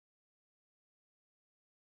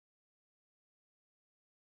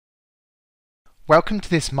Welcome to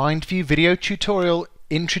this MindView video tutorial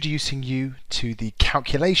introducing you to the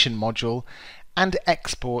calculation module and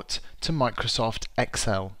export to Microsoft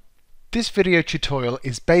Excel. This video tutorial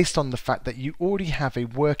is based on the fact that you already have a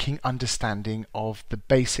working understanding of the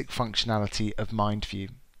basic functionality of MindView.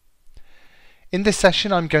 In this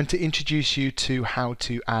session I'm going to introduce you to how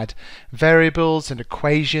to add variables and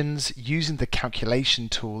equations using the calculation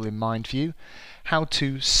tool in MindView, how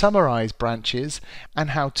to summarize branches,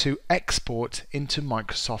 and how to export into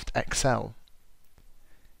Microsoft Excel.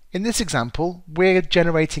 In this example, we're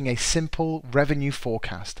generating a simple revenue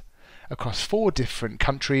forecast across 4 different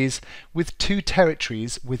countries with 2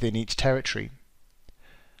 territories within each territory.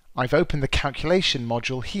 I've opened the calculation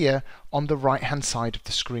module here on the right-hand side of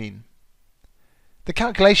the screen. The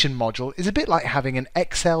calculation module is a bit like having an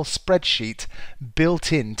Excel spreadsheet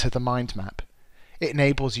built into the mind map. It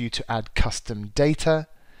enables you to add custom data,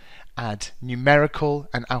 add numerical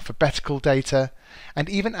and alphabetical data, and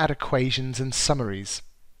even add equations and summaries.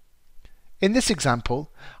 In this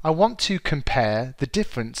example, I want to compare the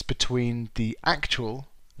difference between the actual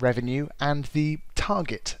revenue and the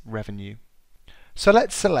target revenue. So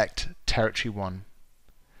let's select Territory 1.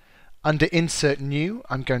 Under Insert New,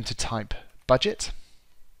 I'm going to type Budget.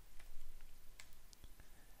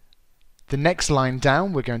 The next line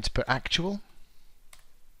down, we're going to put Actual.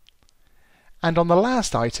 And on the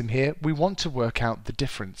last item here, we want to work out the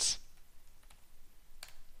difference.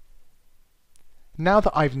 Now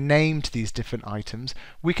that I've named these different items,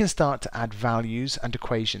 we can start to add values and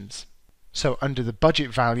equations. So under the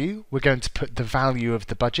budget value, we're going to put the value of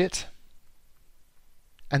the budget,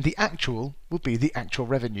 and the actual will be the actual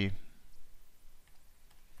revenue.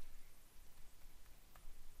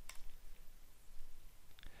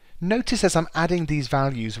 Notice as I'm adding these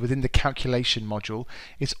values within the calculation module,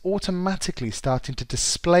 it's automatically starting to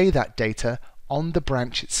display that data on the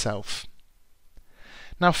branch itself.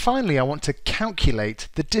 Now finally, I want to calculate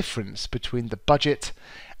the difference between the budget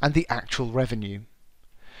and the actual revenue.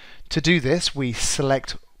 To do this, we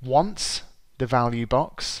select once the value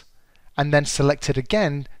box and then select it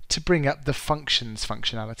again to bring up the functions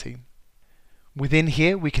functionality. Within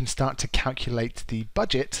here, we can start to calculate the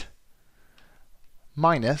budget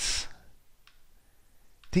minus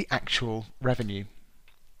the actual revenue,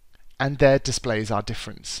 and there displays our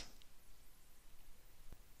difference.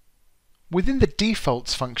 Within the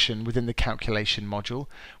defaults function within the calculation module,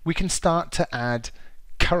 we can start to add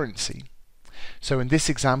currency. So in this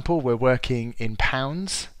example, we're working in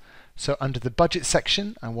pounds. So under the budget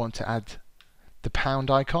section, I want to add the pound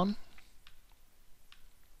icon.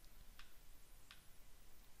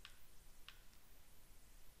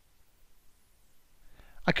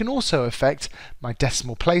 I can also affect my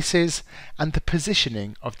decimal places and the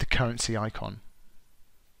positioning of the currency icon.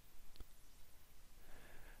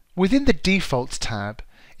 Within the Defaults tab,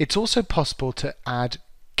 it's also possible to add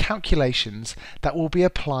calculations that will be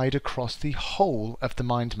applied across the whole of the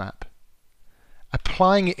mind map.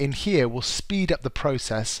 Applying it in here will speed up the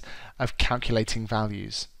process of calculating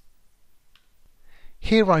values.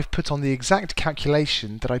 Here I've put on the exact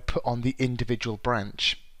calculation that I put on the individual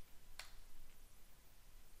branch.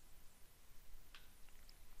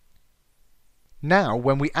 Now,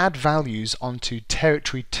 when we add values onto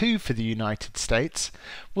Territory 2 for the United States,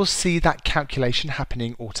 we'll see that calculation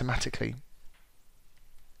happening automatically.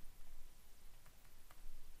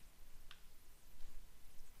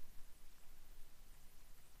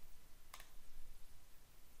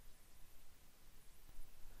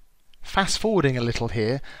 Fast forwarding a little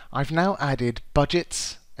here, I've now added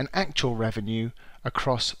budgets and actual revenue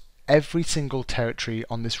across every single territory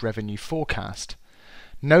on this revenue forecast.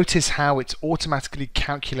 Notice how it's automatically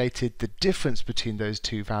calculated the difference between those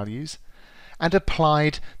two values and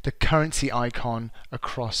applied the currency icon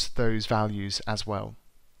across those values as well.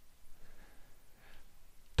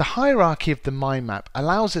 The hierarchy of the mind map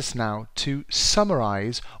allows us now to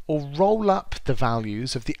summarize or roll up the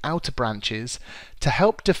values of the outer branches to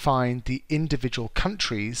help define the individual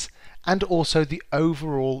countries and also the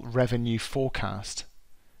overall revenue forecast.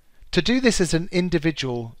 To do this at an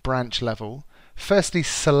individual branch level, firstly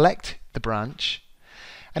select the branch,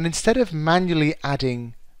 and instead of manually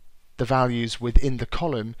adding the values within the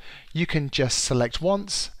column, you can just select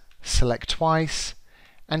once, select twice,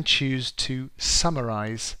 and choose to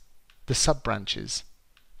summarize the sub-branches.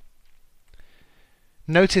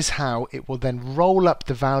 Notice how it will then roll up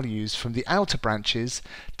the values from the outer branches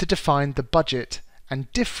to define the budget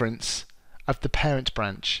and difference of the parent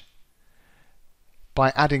branch.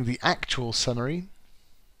 By adding the actual summary,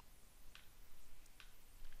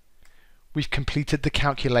 we've completed the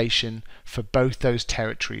calculation for both those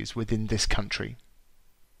territories within this country.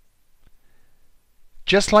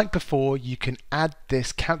 Just like before, you can add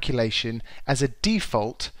this calculation as a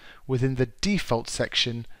default within the default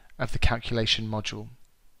section of the calculation module.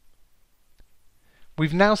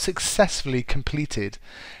 We've now successfully completed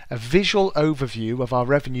a visual overview of our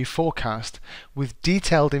revenue forecast with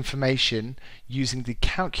detailed information using the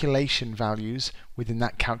calculation values within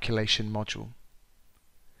that calculation module.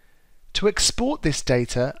 To export this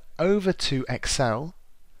data over to Excel,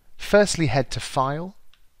 firstly head to File,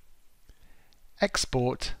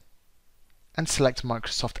 Export, and select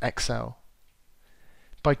Microsoft Excel.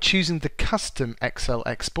 By choosing the Custom Excel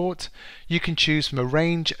Export, you can choose from a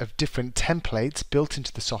range of different templates built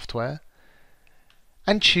into the software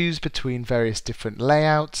and choose between various different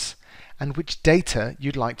layouts and which data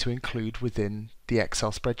you'd like to include within the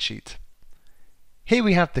Excel spreadsheet. Here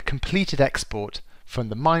we have the completed export from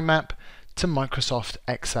the mind map to Microsoft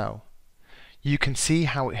Excel. You can see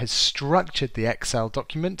how it has structured the Excel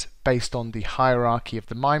document based on the hierarchy of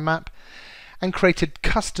the mind map and created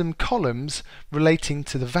custom columns relating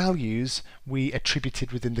to the values we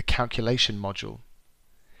attributed within the calculation module.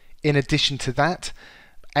 In addition to that,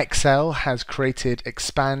 Excel has created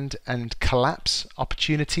expand and collapse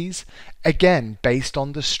opportunities, again based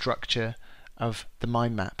on the structure of the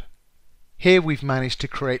mind map. Here we've managed to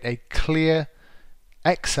create a clear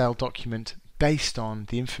Excel document based on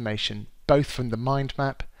the information both from the mind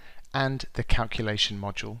map and the calculation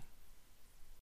module.